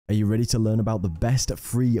Are you ready to learn about the best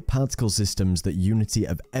free particle systems that Unity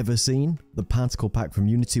have ever seen? The particle pack from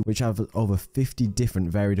Unity, which have over 50 different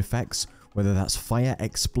varied effects, whether that's fire,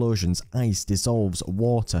 explosions, ice, dissolves,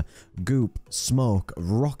 water, goop, smoke,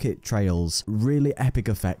 rocket trails, really epic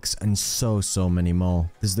effects, and so many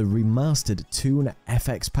more. There's the remastered Toon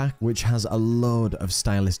FX pack, which has a load of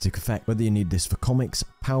stylistic effects, whether you need this for comics,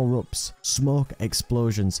 power-ups, smoke,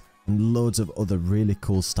 explosions, and loads of other really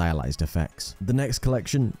cool stylized effects. The next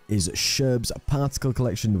collection is Sherb's particle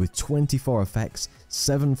collection with 24 effects,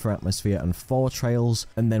 7 for atmosphere and 4 trails,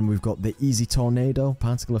 and then we've got the Easy Tornado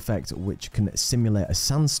particle effect, which can simulate a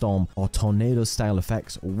sandstorm or tornado style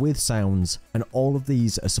effects with sounds, and all of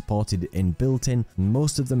these are supported in built-in,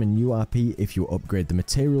 most of them in URP if you upgrade the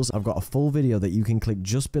materials. I've got a full video that you can click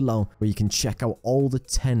just below where you can check out all the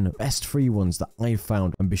 10 best free ones that I've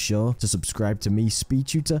found, and be sure to subscribe to me,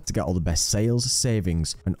 SpeedTutor, to get all the best sales,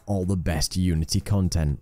 savings, and all the best Unity content.